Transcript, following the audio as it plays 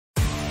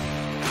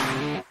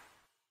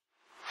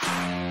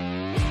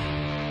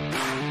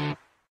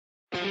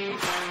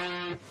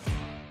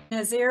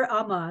Nasir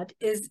Ahmad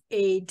is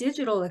a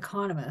digital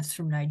economist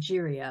from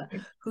Nigeria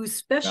who Yeah.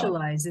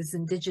 specializes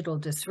in digital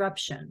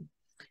disruption.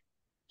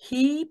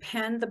 He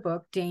penned the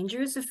book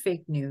Dangers of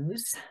Fake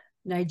News,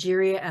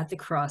 Nigeria at the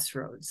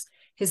Crossroads.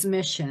 His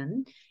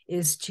mission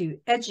is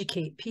to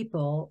educate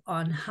people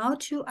on how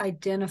to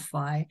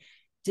identify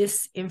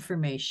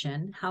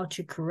disinformation, how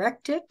to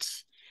correct it,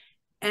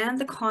 and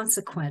the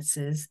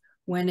consequences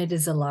when it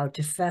is allowed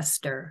to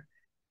fester.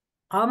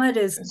 Ahmed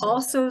is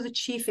also the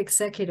chief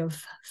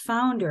executive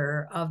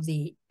founder of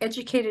the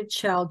Educated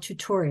Child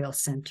Tutorial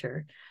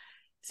Center.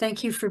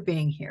 Thank you for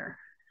being here.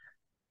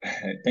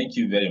 Thank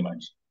you very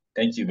much.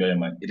 Thank you very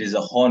much. It is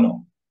a honor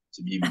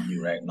to be with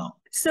you right now.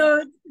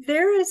 So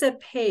there is a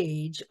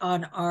page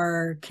on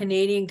our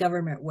Canadian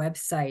government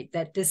website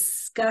that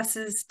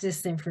discusses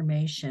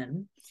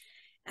disinformation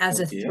as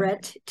a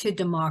threat to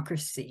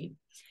democracy.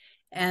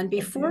 And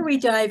before we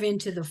dive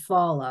into the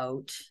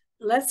fallout,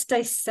 let's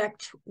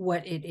dissect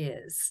what it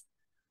is.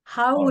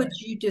 How would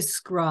you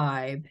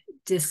describe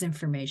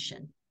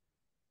disinformation?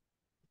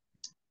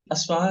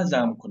 As far as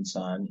I'm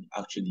concerned,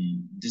 actually,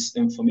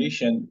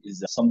 disinformation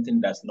is something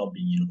that's not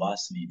been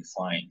universally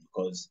defined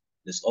because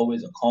there's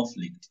always a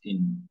conflict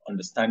in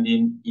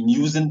understanding, in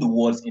using the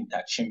words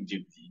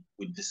interchangeably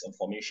with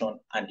disinformation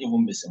and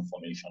even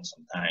misinformation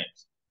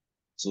sometimes.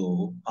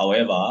 So,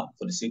 however,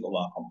 for the sake of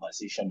our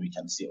conversation, we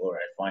can say, all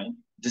right, fine.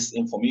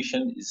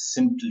 Disinformation is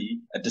simply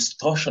a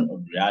distortion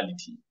of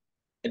reality,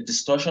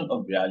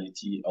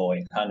 or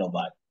a kind of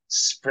a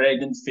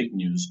spreading fake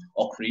news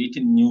or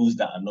creating news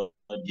that are not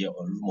there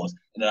or rumors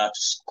in order to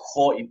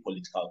score a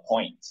political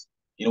point.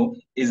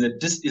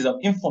 This is an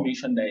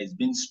information that is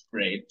being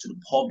spread to the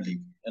public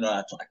in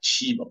order to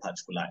achieve a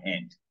particular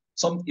end.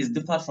 Some is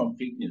different from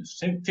fake news.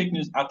 Fake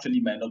news actually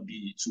might not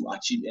be to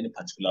achieve any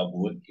particular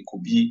goal. It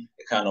could be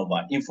a kind of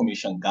an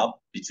information gap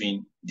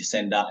between the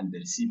sender and the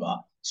receiver.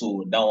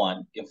 So that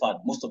one, in fact,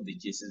 most of the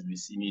cases we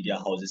see media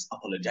houses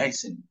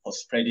apologizing for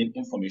spreading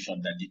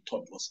information that they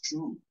thought was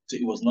true. So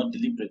it was not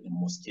deliberate in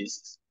most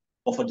cases.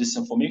 But for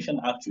disinformation,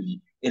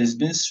 actually, it has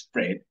been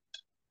spread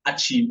to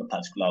achieve a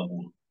particular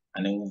goal.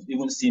 And then we've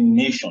even seen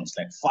nations,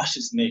 like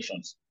fascist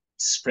nations,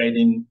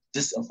 spreading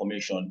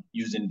disinformation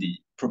using the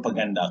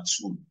propaganda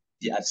tool.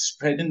 They are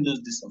spreading those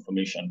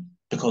disinformation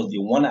because they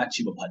want to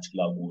achieve a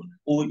particular goal,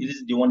 or it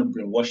is they want to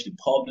brainwash the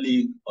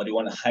public, or they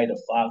want to hide a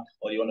fact,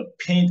 or they want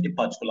to paint a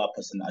particular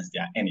person as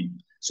their enemy.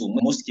 So in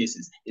most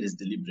cases, it is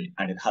deliberate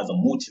and it has a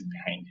motive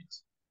behind it.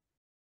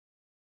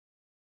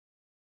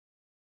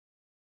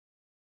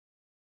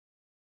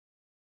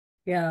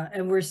 Yeah,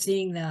 and we're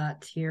seeing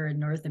that here in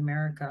North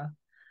America.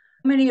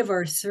 Many of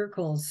our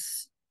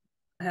circles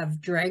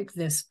have drank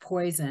this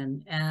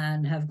poison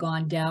and have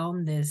gone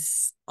down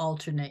this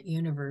alternate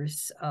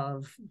universe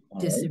of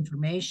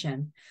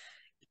disinformation.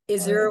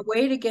 Is there a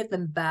way to get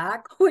them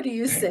back? What do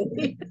you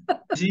say?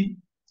 See,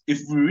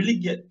 if we really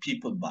get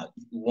people back,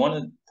 if we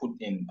want to put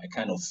in a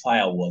kind of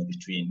firewall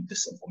between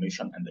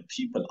disinformation and the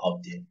people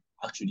out there,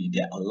 actually,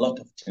 there are a lot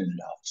of things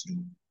we have to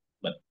do.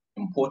 But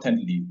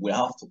importantly, we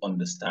have to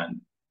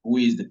understand who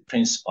is the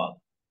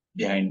principal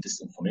behind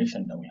this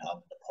information that we have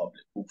in the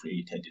public, who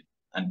created it,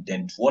 and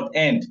then to what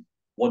end,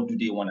 what do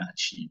they want to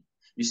achieve?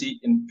 You see,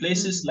 in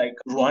places like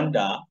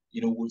Rwanda,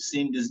 we've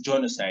seen this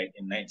genocide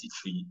in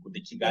 '93 with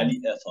the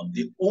Kigali FM.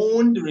 They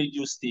owned the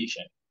radio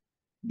station.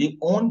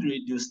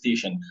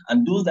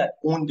 And those that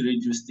owned the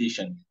radio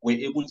station were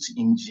able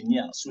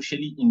to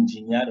socially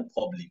engineer the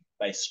public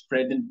by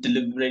spreading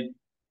deliberate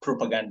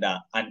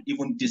propaganda and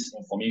even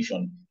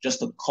disinformation just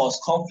to cause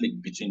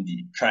conflict between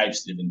the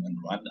tribes living in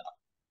Rwanda.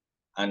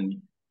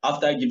 And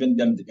after giving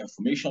them the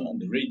information on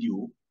the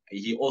radio,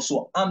 he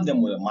also armed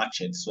them with a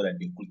machete so that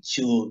they could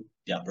kill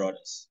their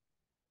brothers.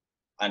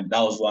 And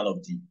that was one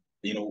of the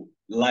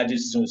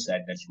largest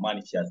genocide that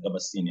humanity has ever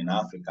seen in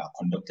Africa,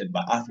 conducted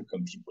by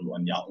African people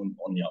on their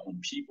own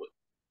people.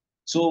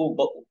 So,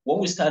 but when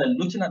we started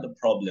looking at the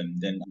problem,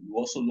 then we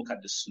also look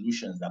at the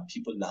solutions that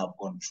people that have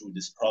gone through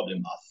this problem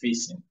are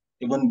facing,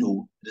 even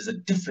though there's a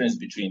difference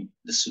between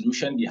the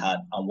solution they had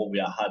and what we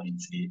are having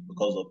today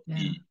because of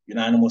the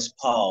unanimous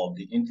power of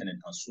the internet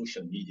and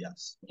social media.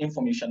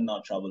 Information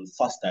now travels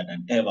faster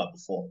than ever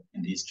before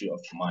in the history of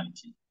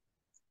humanity.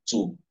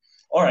 So,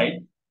 all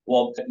right,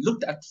 well,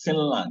 looked at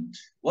Finland.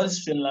 What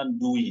is Finland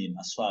doing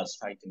as far as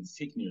fighting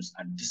fake news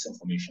and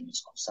disinformation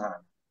is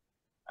concerned?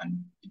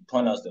 And it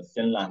turned out that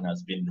Finland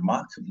has been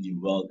remarkably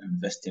well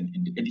investing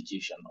in the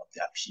education of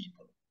their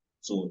people.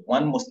 So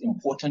one most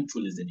important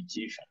tool is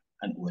education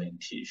and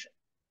orientation.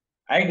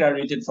 I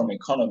graduated from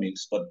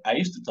economics, but I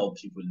used to tell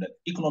people that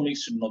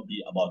economics should not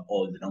be about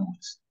all the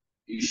numbers.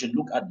 You should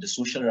look at the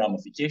social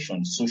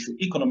ramifications,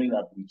 socio-economic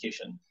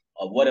ramification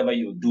of whatever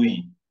you're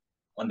doing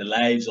on the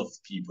lives of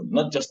people,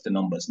 not just the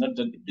numbers, not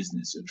just the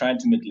business. You're trying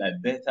to make life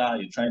better,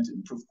 you're trying to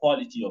improve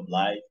quality of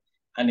life,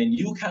 and then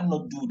you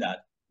cannot do that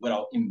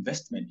without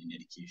investment in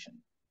education.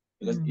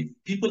 Because if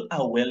people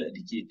are well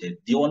educated,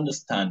 they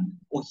understand,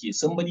 okay,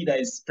 somebody that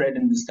is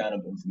spreading this kind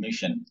of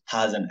information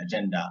has an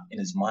agenda in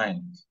his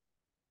mind.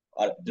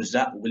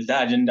 will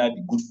that agenda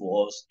be good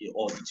for us,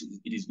 or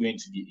it is going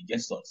to be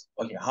against us?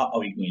 Okay, how are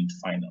we going to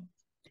find out?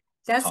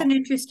 That's an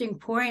interesting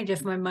point,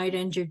 if I might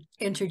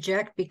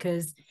interject,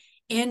 because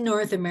in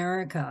North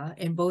America,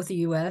 in both the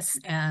US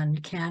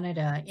and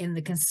Canada, in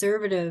the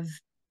conservative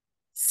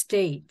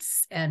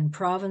states and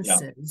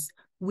provinces,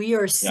 we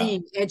are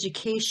seeing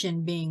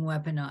education being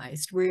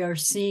weaponized. We are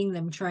seeing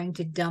them trying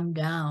to dumb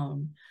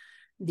down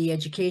the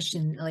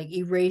education, like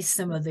erase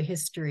some of the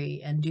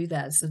history and do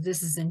that. So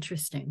this is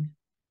interesting.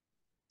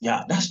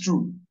 Yeah, that's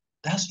true.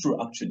 That's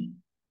true, actually.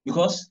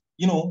 Because,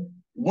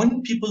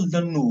 when people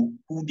don't know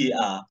who they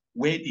are,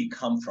 where they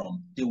come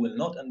from, they will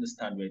not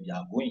understand where they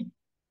are going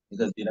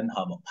because they don't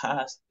have a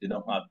past. They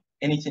don't have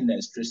anything that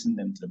is tracing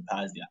them to the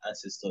past, their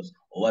ancestors,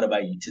 or whatever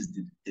it is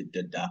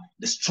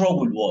the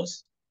struggle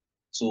was.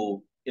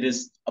 So it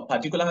is a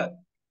particular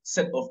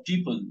set of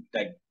people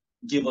that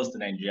gave us the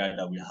Nigeria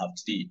that we have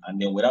today.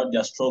 And then without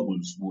their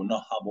struggles, we will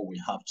not have what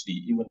we have today,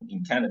 even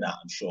in Canada,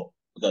 I'm sure,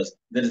 because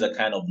there is a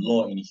kind of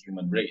law in the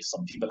human race.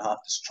 Some people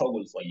have to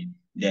struggle for it.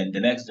 Then the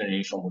next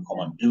generation will come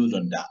and build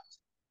on that.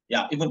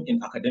 Yeah, even in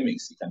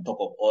academics, you can talk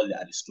of all the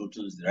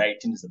Aristotle's, the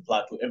writings, the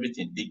Plato,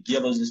 everything. They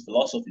gave us these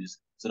philosophies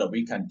so that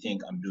we can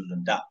think and build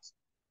on that.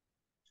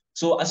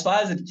 So as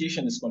far as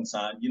education is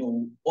concerned,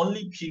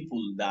 only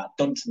people that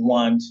don't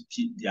want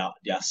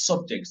their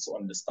subjects to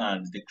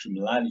understand the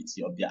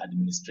criminality of their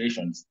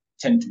administrations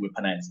tend to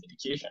weaponize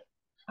education.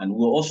 And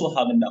we're also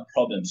having that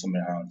problem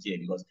somewhere around here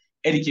because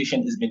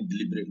education has been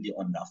deliberately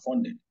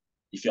underfunded.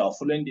 If you are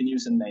following the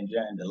news in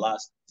Nigeria in the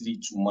last 2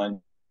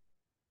 months,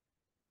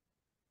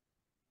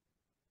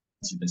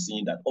 you've been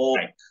seeing that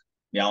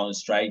they are on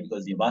strike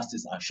because the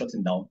universities are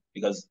shutting down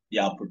because they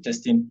are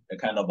protesting the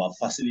kind of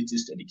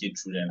facilities to educate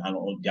children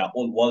and their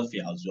own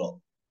welfare as well.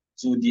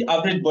 So the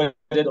average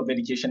budget of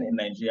education in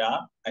Nigeria,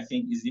 I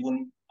think, is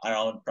even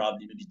around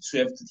probably maybe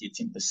 12 to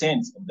 13%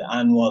 of the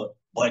annual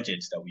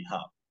budget that we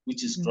have,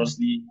 which is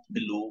grossly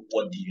below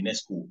what the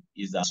UNESCO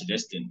is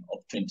suggesting of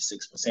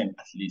 26%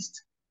 at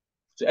least.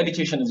 So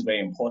education is very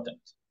important.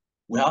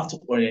 We have to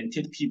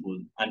orientate people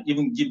and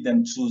even give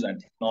them tools and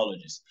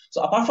technologies.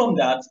 So apart from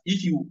that,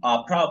 if you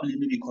are probably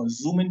maybe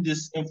consuming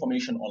this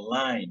information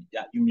online,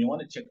 you may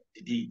want to check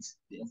the date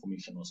the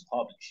information was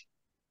published.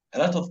 A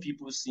lot of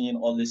people seeing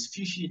all these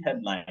fishy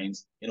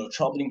headlines,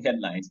 troubling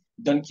headlines,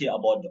 don't care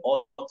about the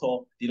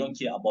author, they don't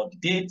care about the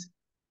date,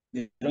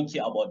 they don't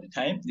care about the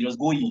time. They just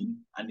go in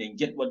and then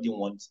get what they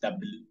want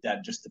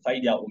that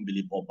justify their own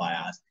belief or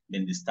bias,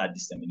 then they start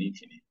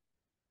disseminating it.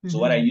 So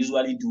what I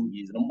usually do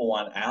is, number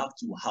one, I have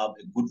to have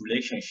a good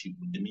relationship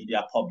with the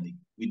media public,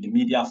 with the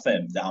media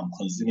firms that I'm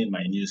consuming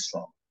my news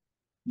from.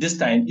 This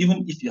time,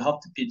 even if you have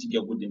to pay to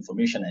get good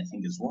information, I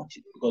think it's worth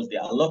it because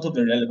there are a lot of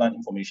irrelevant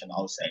information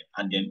outside.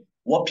 And then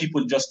what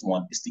people just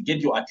want is to get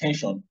your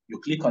attention.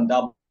 You click on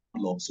that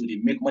blog so they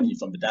make money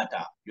from the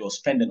data you're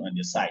spending on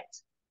your site.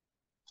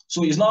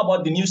 So it's not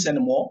about the news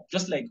anymore,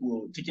 just like we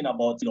were talking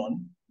about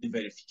the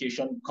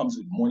verification comes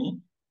with money.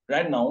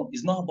 Right now,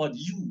 it's not about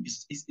you.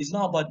 It's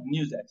not about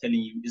news they're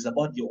telling you. It's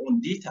about your own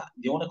data.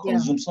 They want to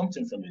consume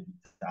something from your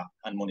data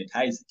and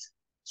monetize it.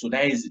 So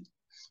that is it.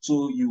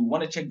 So you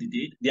want to check the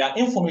date. There are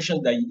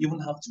information that you even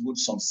have to go to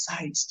some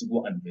sites to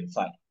go and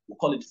verify. We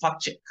call it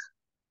fact check.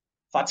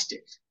 Fact check.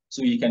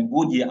 So you can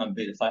go there and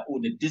verify,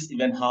 did this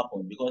event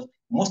happen? Because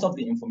most of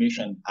the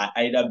information are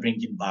either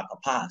bringing back a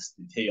past.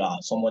 They tell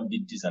you someone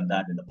did this and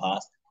that in the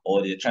past,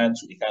 or they're trying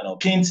to kind of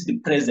paint the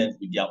present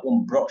with their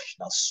own brush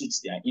that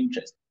suits their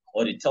interest.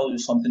 Or they tell you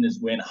something is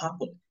going to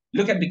happen.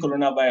 Look at the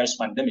coronavirus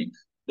pandemic.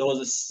 There was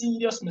a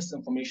serious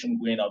misinformation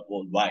going out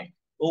worldwide.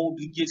 Bill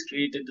Gates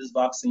created this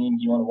vaccine,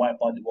 you want to wipe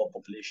out the world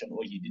population,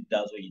 or he did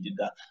that, or he did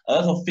that. A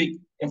lot of fake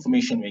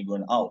information were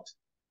going out.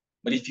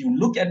 But if you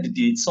look at the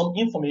date, some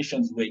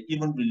informations were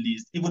even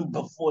released even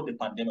before the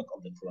pandemic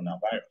of the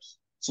coronavirus.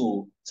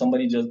 So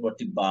somebody just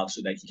brought it back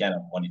so that he can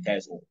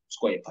monetize or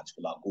score a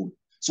particular goal.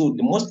 So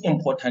the most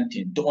important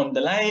thing, the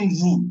underlying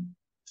rule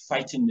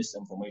fighting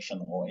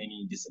misinformation or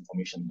any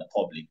disinformation in the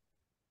public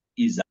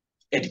is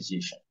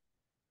education.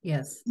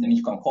 Yes. Then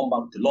you can come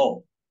back to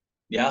law.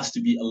 There has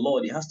to be a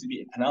law. There has to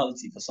be a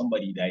penalty for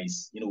somebody that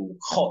is,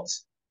 caught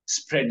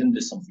spreading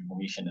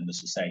disinformation in the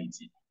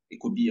society. It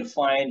could be a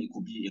fine. It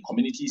could be a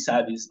community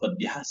service. But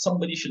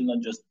somebody should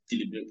not just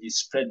deliberately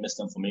spread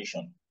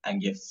misinformation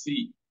and get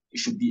free. It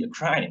should be a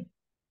crime.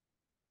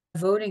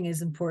 Voting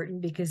is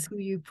important because who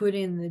you put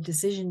in the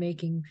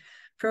decision-making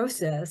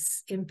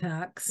process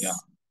impacts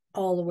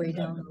all the way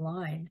down the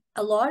line.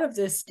 A lot of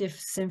this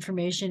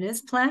disinformation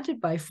is planted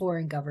by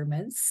foreign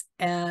governments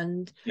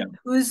and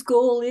whose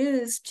goal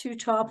is to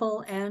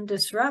topple and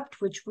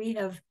disrupt, which we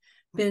have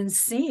been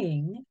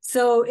seeing.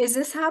 So is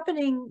this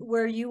happening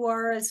where you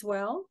are as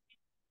well?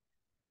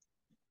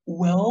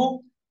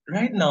 Well,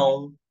 right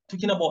now,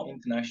 talking about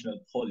international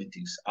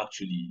politics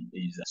actually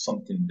is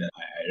something that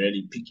I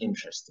really pick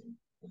interest in.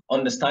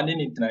 Understanding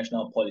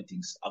international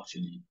politics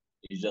actually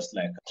is just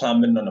like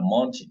climbing on a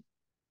mountain.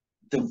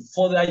 The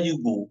further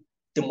you go,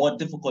 the more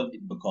difficult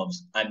it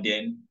becomes. And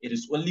then it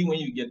is only when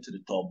you get to the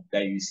top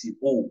that you see,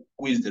 who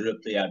is the real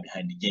player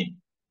behind the game.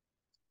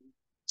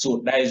 So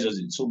that is just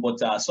it. So,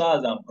 but as far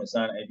as I'm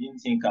concerned, I didn't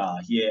think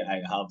here I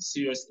have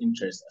serious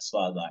interest as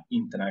far as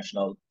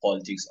international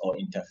politics or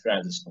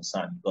interference is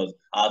concerned, because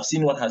I've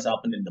seen what has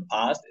happened in the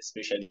past,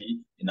 especially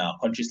in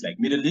countries like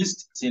Middle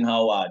East, seen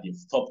how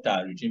they've topped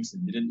regimes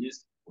in Middle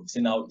East. We've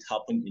seen how it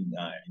happened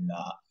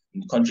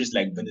in countries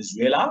like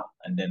Venezuela,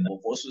 and then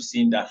we've also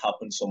seen that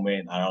happen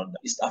somewhere around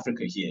East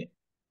Africa here.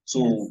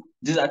 So yes,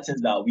 these are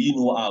things that we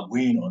know are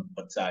going on,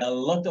 but there are a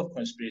lot of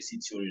conspiracy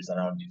theories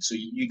around it. So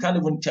you can't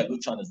even tell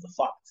which one is the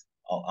fact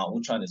and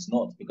which one is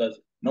not, because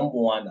number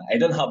one, I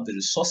don't have the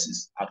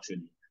resources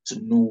actually to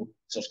know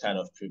such kind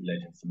of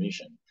privileged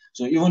information.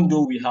 So even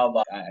though we have,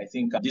 I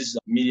think, this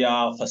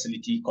media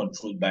facility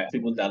controlled by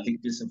people that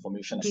leak this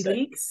information,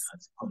 WikiLeaks,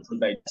 controlled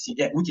by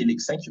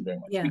WikiLeaks. Thank you very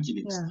much. Yeah,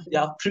 WikiLeaks. Yeah. They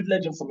have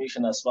privileged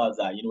information as far as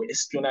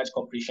espionage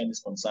cooperation is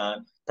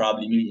concerned.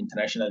 Probably maybe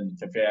international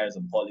interference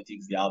in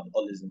politics. They have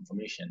all this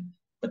information,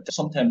 but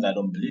sometimes I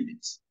don't believe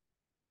it.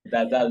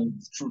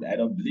 That's true. I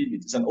don't believe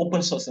it. It's an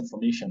open source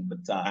information, but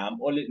I'm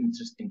only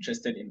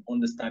interested in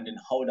understanding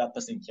how that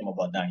person came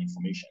about that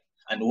information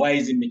and why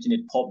is he making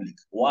it public?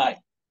 Why?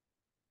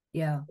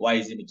 Yeah. Why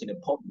is he making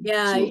it public?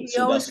 Yeah, you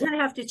always kind of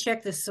have to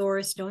check the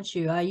source, don't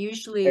you? I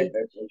usually,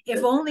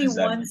 if only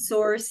one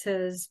source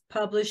has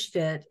published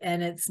it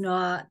and it's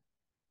not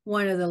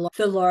one of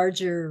the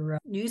larger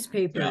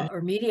newspaper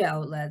or media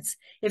outlets,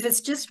 if it's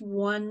just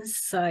one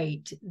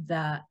site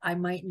that I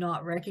might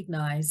not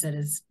recognize that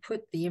has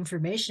put the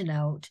information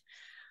out,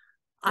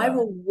 I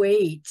will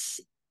wait.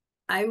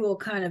 I will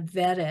kind of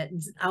vet it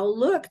and I'll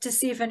look to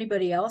see if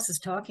anybody else is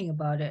talking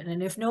about it.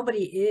 And if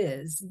nobody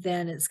is,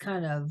 then it's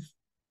kind of,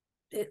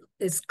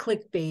 it's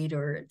clickbait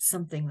or it's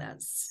something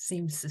that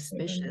seems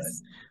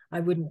suspicious. I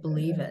wouldn't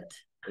believe it.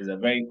 It's a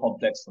very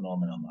complex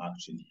phenomenon,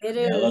 actually. It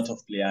there is. are a lot of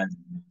players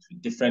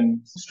with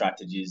different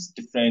strategies,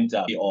 different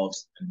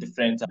payoffs, and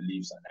different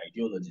beliefs and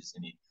ideologies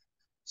in it.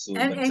 So,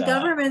 and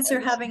governments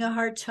are having a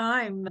hard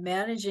time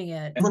managing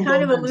it. It's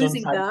kind of a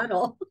losing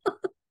battle.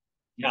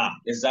 Yeah,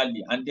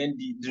 exactly. And then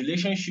the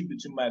relationship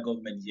between my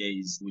government here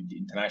is with the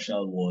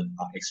international world,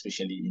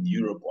 especially in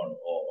Europe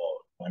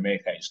or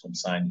America is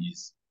concerned,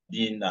 is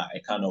being a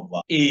kind of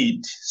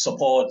aid,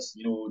 support.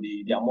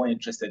 They are more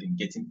interested in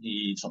getting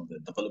aid from the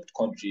developed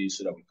countries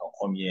so that we can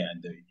come here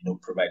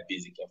and provide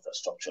basic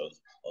infrastructures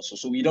also.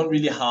 So we don't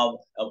really have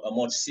a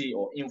much say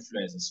or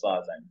influence as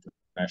far as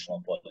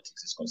international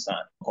politics is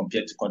concerned,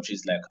 compared to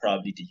countries like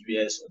probably the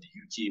US or the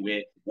UK,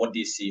 where what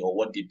they say or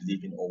what they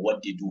believe in or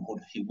what they do hold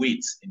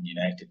weight in the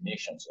United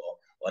Nations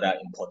or other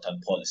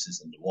important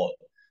policies in the world.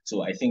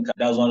 So I think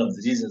that's one of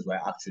the reasons why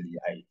actually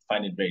I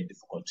find it very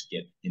difficult to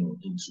get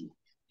into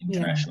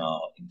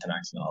international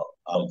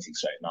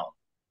politics right now.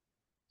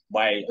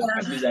 Why?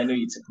 At least I know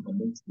it's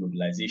economic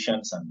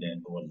globalizations and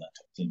then all that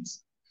of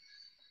things.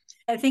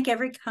 I think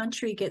every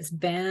country gets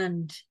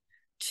banned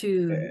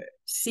to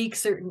seek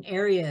certain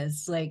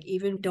areas, like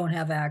even don't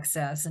have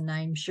access, and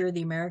I'm sure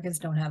the Americans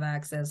don't have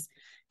access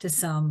to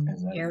some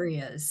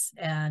areas,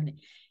 and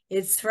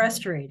it's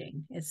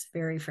frustrating. It's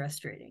very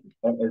frustrating.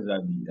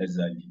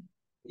 Exactly.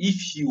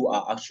 If you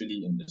are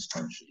actually in this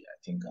country, I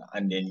think,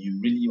 and then you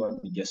really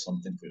want to get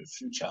something for your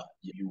future,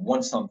 you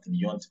want something,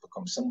 you want to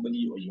become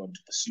somebody, or you want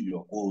to pursue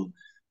your goal,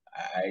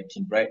 I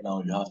think right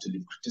now you have to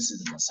leave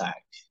criticism aside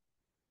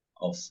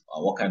of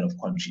what kind of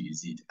country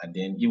is it, and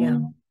then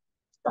even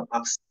start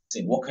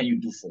asking, what can you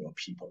do for your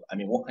people? I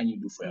mean, what can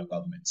you do for your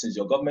government? Since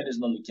your government is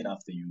not looking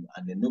after you,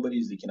 and then nobody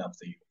is looking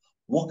after you,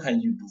 what can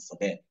you do for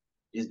them?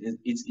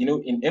 It's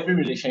in every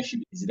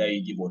relationship, is either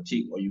you give or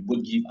take, or you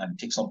both give and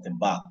take something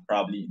back,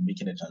 probably in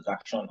making a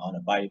transaction. I want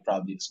to buy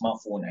probably a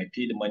smartphone, I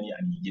pay the money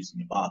and he gives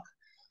me back.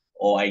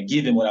 Or I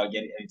give him without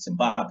getting anything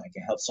back, I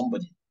can help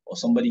somebody. Or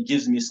somebody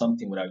gives me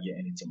something without getting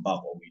anything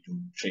back, or we do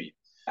trade.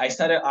 I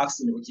started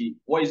asking, okay,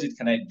 what is it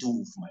can I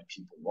do for my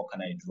people? What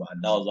can I do?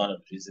 And that was one of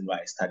the reasons why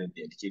I started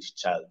the Educated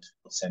Child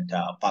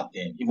Center back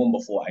then. Even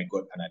before I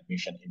got an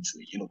admission into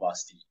a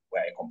university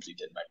where I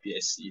completed my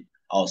PSc,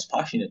 I was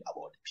passionate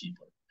about the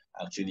people.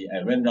 Actually,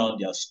 I went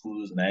around their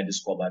schools and I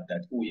discovered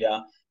that, oh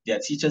yeah, their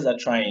teachers are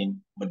trying,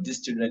 but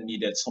these children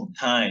needed some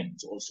time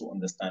to also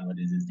understand what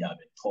it is they have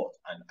been taught.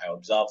 And I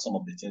observed some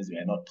of the things they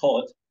are not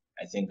taught.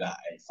 I think I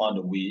found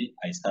a way.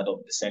 I started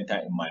up the center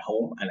in my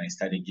home and I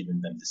started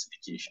giving them this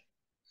education.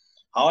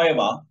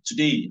 However,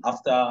 today,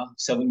 after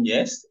 7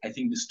 years, I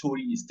think the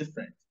story is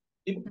different.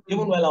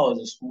 Even while I was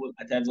in school,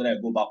 at times when I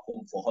go back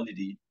home for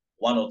holiday,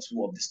 one or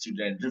two of the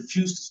students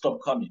refuse to stop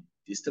coming.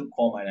 They still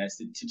come and I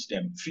still teach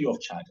them free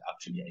of charge.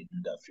 Actually, I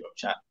do that free of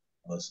charge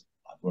because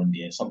I've grown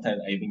there.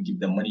 Sometimes I even give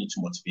them money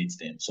to motivate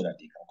them so that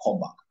they can come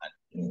back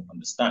and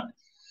understand.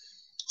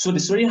 So the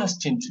story has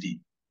changed today.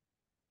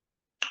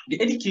 The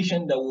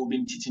education that we've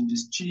been teaching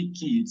these 3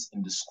 kids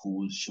in the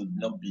school should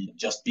not be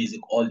just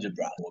basic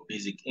algebra or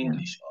basic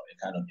English or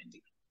a kind of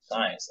integrated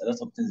science. A lot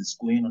of things is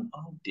going on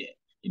out there,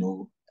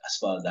 as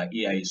far as like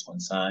AI is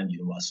concerned,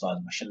 as far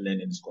as machine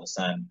learning is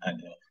concerned,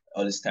 and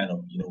all this kind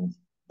of,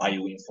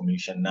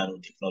 bioinformation,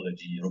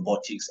 nanotechnology,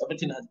 robotics,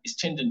 everything is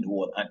changing the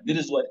world. And this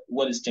is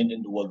what is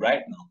changing the world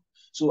right now.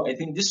 So I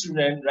think this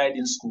student right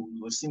in school, we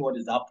will see what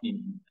is happening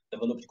in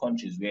developed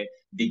countries where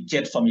they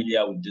get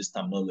familiar with these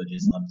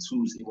terminologies and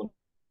tools, even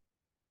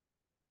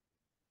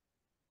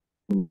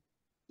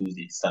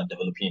they start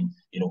developing,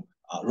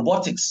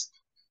 robotics.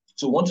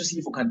 So I want to see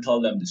if we can tell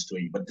them the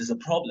story. But there's a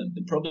problem.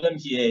 The problem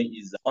here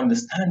is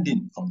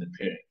understanding from the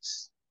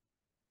parents.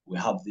 We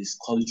have this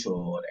culture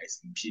that is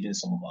impeding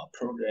some of our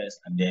progress,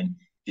 and then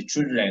the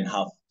children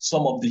have,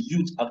 some of the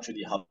youth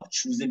actually have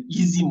chosen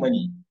easy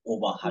money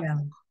over hard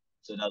work.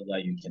 So that's why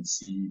you can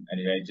see,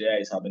 and Nigeria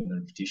is having a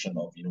reputation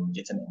of,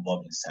 getting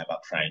involved in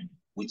cybercrime,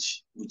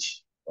 which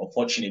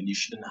unfortunately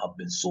shouldn't have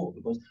been so,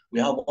 because we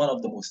have one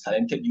of the most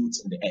talented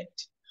youths in the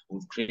earth.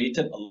 We've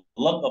created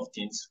a lot of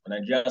things.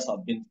 Nigerians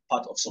have been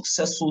part of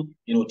successful,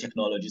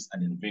 technologies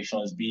and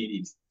innovations,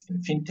 be it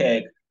in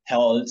fintech,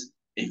 health,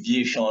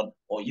 aviation,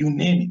 or you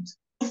name it.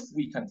 If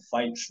we can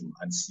fight through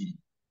and see,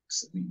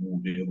 we will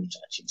be able to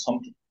achieve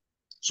something.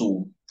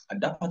 So at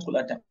that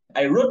particular time,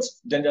 I wrote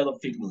Gender of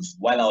Fake News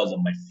while I was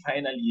in my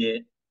final year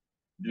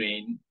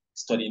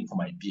studying for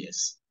my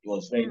BS. It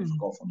was very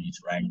difficult for me to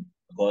write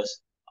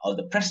because I was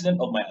the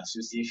president of my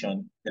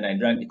association, the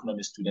Nigerian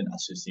Economist Student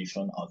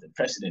Association. I was the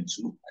president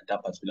too at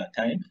that particular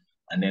time.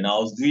 And then I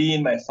was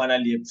doing my final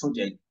year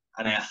project,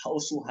 and I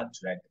also had to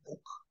write the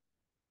book.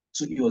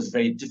 So it was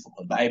very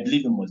difficult, but I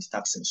believe in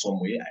multitasking some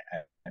way.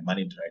 I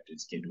managed to write the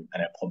schedule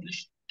and I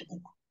published the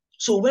book.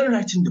 So when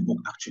writing the book,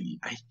 actually,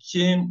 I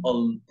came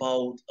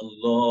about a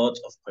lot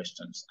of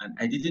questions and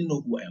I didn't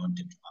know who I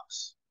wanted to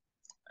ask.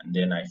 And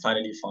then I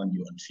finally found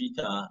you on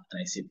Twitter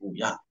and I said, oh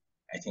yeah,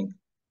 I think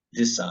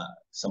this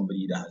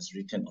somebody that has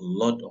written a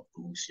lot of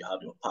books. You have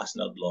your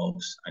personal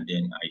blogs, and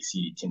then I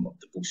see the theme of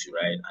the books you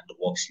write and the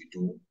works you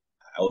do.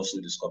 I also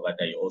discovered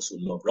that you also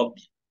love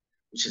rugby,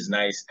 which is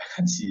nice. I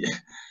can see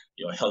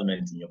your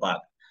helmet in your bag.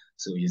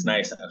 So it's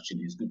nice,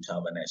 actually. It's good to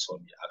have a nice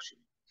hobby, actually.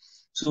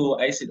 So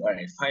I said, all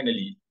right,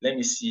 finally, let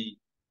me see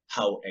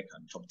how I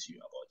can talk to you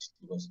about it.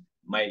 Because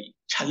my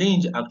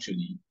challenge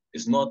actually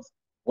is not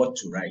what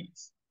to write,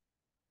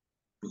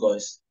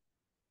 because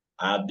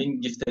I've been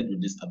gifted with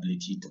this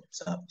ability to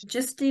observe.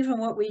 Just even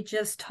what we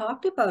just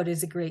talked about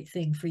is a great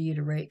thing for you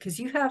to write, because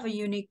you have a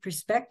unique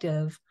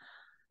perspective.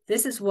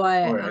 This is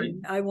why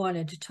I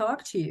wanted to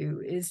talk to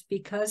you, is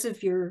because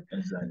of your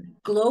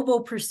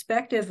global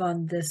perspective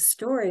on this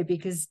story.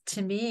 Because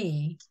to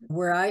me,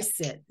 where I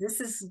sit,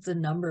 this is the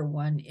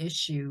 #1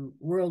 issue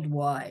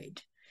worldwide,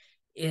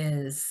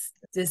 is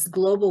this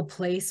global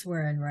place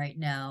we're in right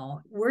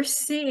now. We're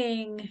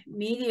seeing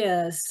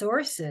media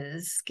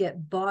sources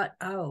get bought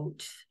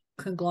out.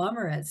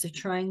 Conglomerates are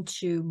trying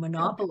to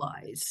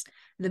monopolize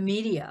the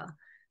media.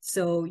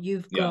 So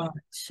you've got,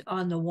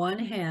 on the one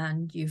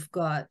hand, you've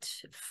got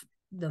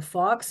the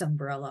Fox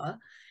umbrella,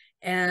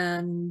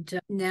 and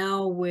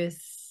now with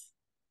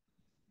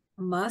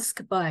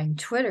Musk buying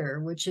Twitter,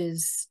 which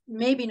is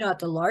maybe not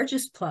the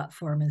largest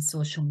platform in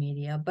social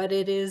media, but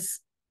it is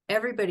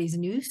everybody's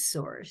news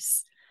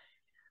source.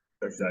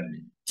 Exactly.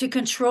 To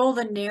control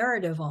the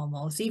narrative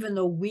almost, even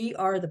though we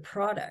are the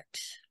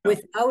product.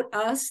 Without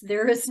us,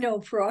 there is no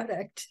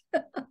product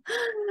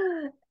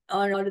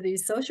on all of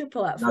these social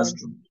platforms.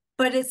 That's true.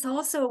 But it's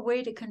also a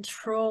way to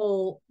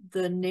control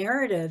the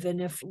narrative.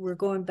 And if we're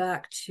going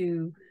back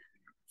to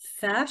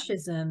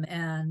fascism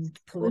and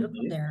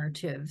political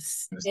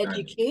narratives,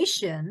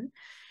 education,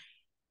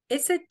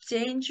 it's a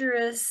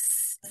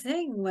dangerous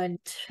thing when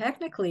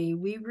technically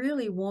we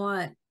really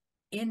want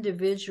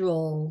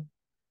individual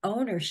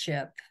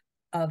ownership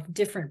of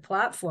different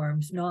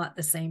platforms, not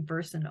the same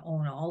person to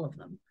own all of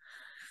them.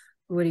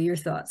 What are your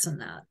thoughts on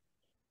that?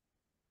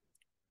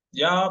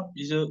 Yeah,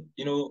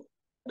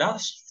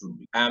 that's true.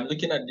 I'm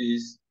looking at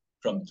this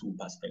from two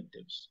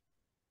perspectives.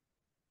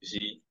 You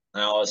see,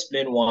 and I'll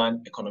explain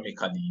one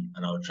economically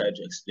and I'll try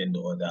to explain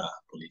the other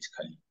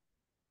politically.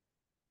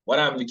 What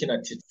I'm looking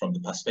at it from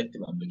the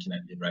perspective I'm looking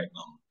at it right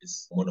now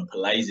is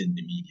monopolizing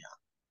the media.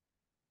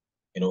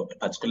 A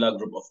particular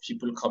group of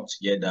people come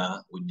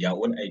together with their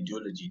own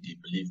ideology they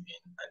believe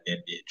in, and then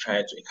they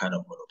try to kind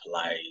of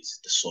monopolize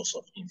the source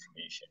of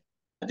information.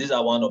 And these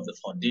are one of the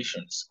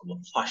foundations of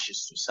a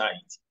fascist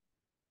society,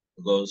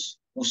 because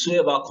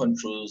whosoever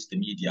controls the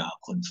media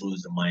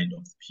controls the mind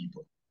of the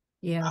people.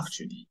 Yes.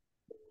 Actually,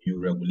 you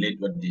regulate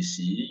what they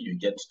see, you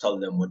get to tell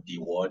them what they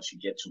watch, you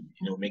get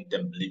to make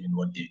them believe in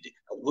what they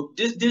do.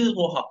 This is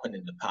what happened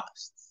in the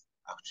past,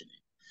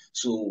 actually.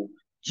 So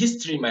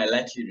history might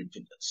likely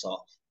repeat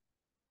itself,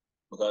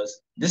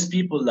 because these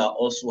people are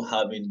also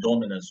having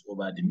dominance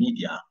over the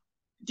media.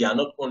 They are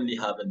not only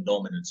having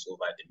dominance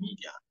over the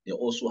media, they're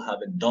also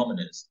having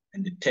dominance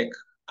in the tech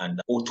and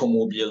the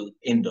automobile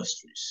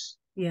industries.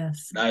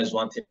 Yes. That is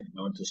one thing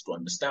I want us to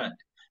understand,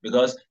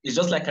 because it's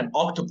just like an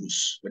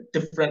octopus with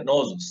different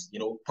nozzles,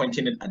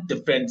 pointing it at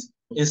different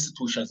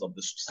institutions of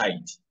the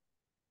society.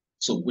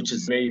 So, which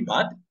is very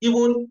bad,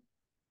 even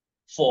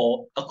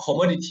for a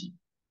commodity.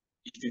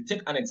 If you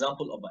take an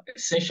example of an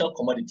essential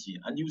commodity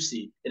and you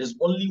say it is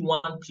only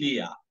one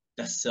player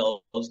that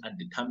sells and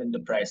determines the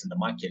price in the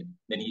market,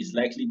 then he is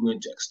likely going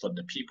to extort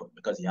the people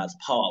because he has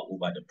power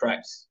over the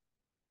price.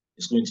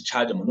 It's going to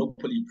charge a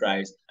monopoly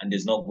price, and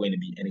there's not going to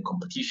be any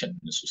competition in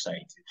the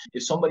society.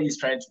 If somebody is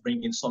trying to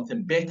bring in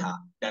something better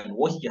than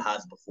what he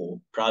has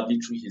before, probably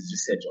through his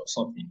research or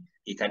something,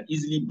 he can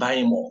easily buy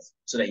him off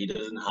so that he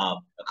doesn't have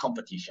a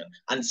competition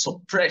and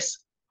suppress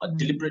or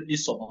deliberately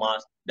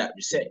submerge that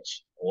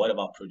research or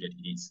whatever project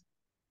it is.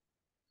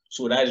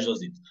 So that is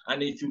just it.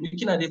 And if you're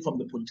looking at it from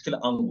the political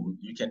angle,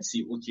 you can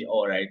see, okay,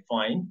 all right,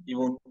 fine.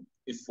 Even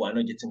if we're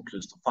not getting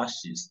close to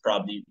fascists,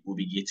 probably we'll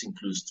be getting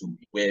close to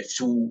where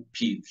few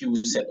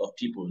set of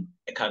people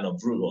kind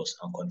of rule us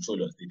and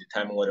control us. They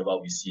determine whatever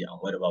we see and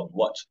whatever we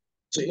watch.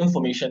 So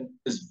information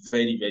is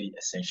very, very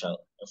essential.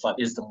 In fact,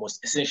 it's the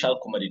most essential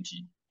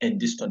commodity in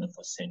this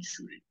 21st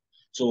century.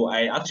 So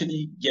I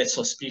actually get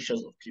suspicious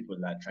of people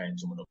that are trying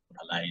to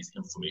monopolize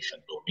information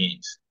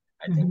domains.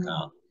 I think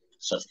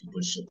such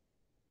people should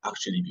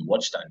actually be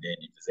watched, and then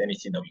if there's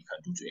anything that we can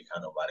do to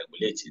kind of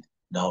regulate it,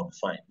 that will be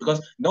fine.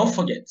 Because don't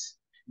forget,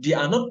 they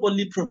are not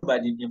only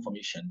providing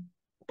information,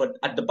 but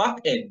at the back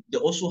end, they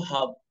also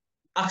have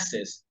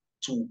access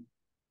to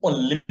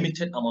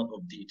unlimited amount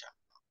of data.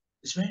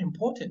 It's very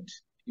important.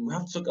 You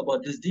have to talk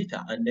about this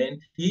data, and then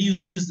he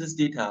uses this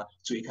data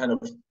to kind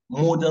of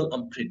model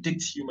and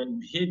predict human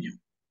behavior.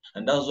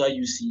 And that's why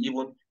you see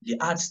even the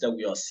ads that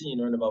we are seeing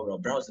whenever we are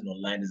browsing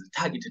online is a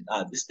targeted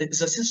ad.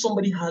 It's as if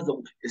somebody has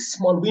a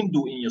small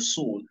window in your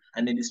soul,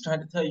 and then it's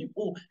trying to tell you,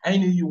 oh, I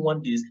know you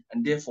want this,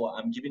 and therefore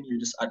I'm giving you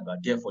this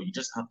advert. Therefore, you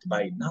just have to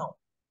buy it now.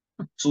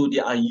 So they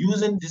are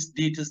using this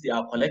data they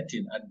are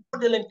collecting and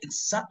modeling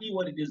exactly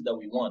what it is that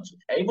we want. So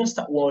I even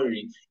start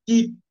worrying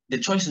if the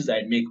choices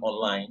I make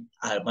online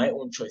are my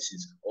own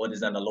choices, or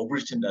there's an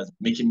algorithm that's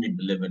making me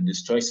believe in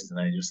these choices and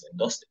I just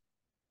endorse it.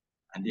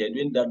 And they are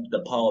doing that with the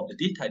power of the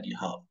data they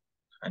have.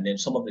 And then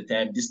some of the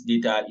time, this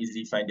data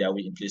easily find their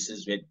way in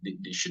places where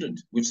they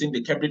shouldn't. We've seen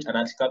the Cambridge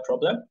Analytica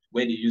problem,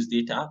 where they use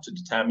data to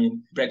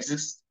determine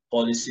Brexit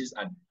policies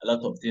and a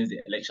lot of things, the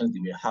elections they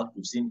were hacked.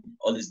 We've seen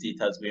all this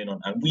data going on,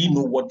 and we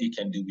know what they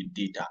can do with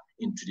data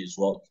in today's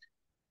world.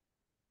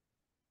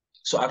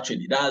 So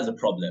actually, that is a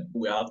problem.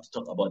 We have to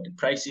talk about the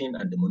pricing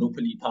and the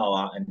monopoly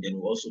power, and then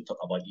we also talk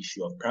about the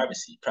issue of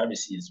privacy.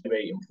 Privacy is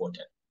very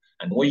important.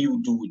 And what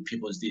you do with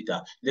people's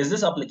data. There's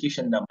this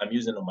application that I'm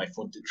using on my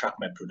phone to track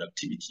my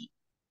productivity.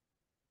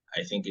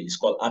 I think it's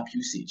called app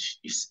usage.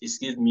 It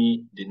gives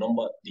me the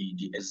number,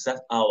 the exact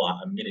hour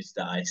and minutes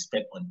that I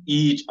spent on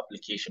each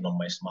application on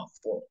my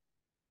smartphone.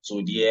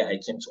 So there I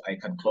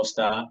can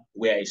cluster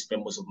where I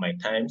spend most of my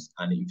times,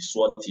 and if it's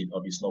worth it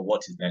or if it's not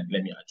worth it, then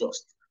let me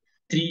adjust.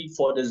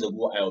 3-4 days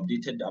ago, I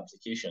updated the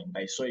application.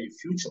 I saw a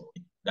feature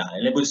that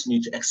enables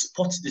me to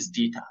export this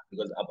data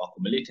because I've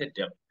accumulated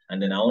them.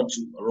 And then I want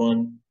to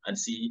run and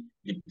see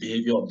the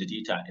behavior of the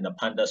data in a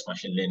Pandas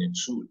machine learning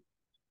tool.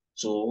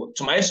 So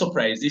to my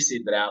surprise, they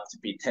said that I have to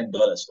pay $10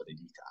 for the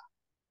data.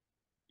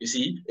 You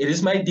see, it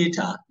is my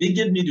data. They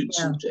gave me the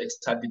tool to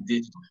extract the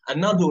data,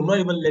 and now they will not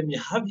even let me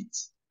have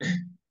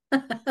it.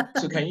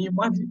 So can you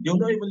imagine? They will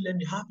not even let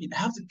me have it. I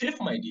have to pay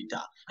for my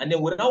data. And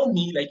then without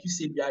me, like you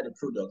said, we are the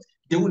product,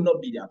 they will not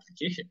be the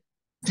application.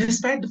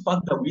 Despite the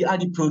fact that we are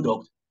the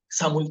product,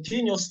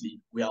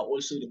 simultaneously, we are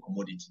also the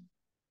commodity.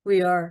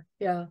 We are,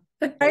 yeah.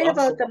 Right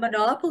about the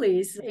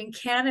monopolies in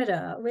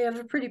Canada. We have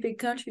a pretty big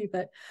country,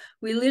 but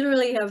we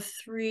literally have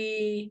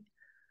 3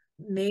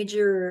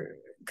 major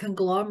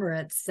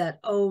conglomerates that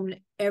own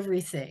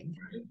everything.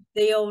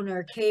 They own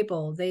our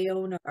cable, they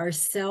own our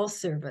cell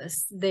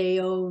service, they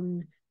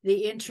own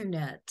the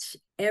internet.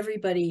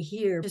 Everybody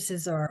here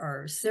purchases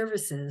our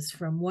services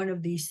from one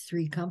of these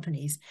 3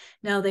 companies.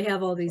 Now they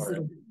have all these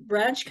little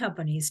branch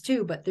companies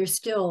too, but they're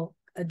still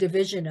a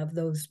division of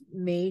those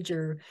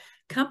major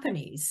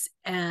companies.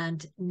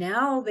 And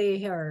now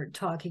they are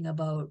talking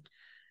about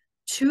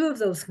 2 of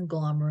those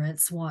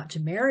conglomerates want to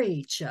marry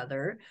each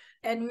other.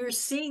 And we're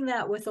seeing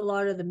that with a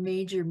lot of the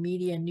major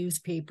media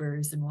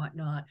newspapers and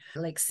whatnot.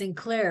 Like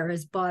Sinclair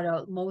has bought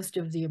out most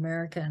of the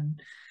American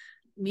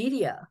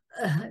media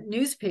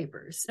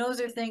newspapers.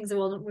 Those are things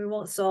that we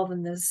won't solve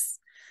in this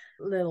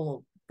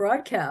little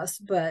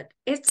broadcast, but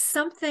it's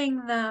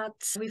something that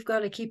we've got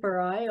to keep our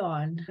eye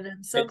on. And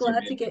I'm so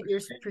glad to get your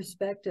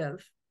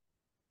perspective.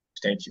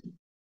 Thank you.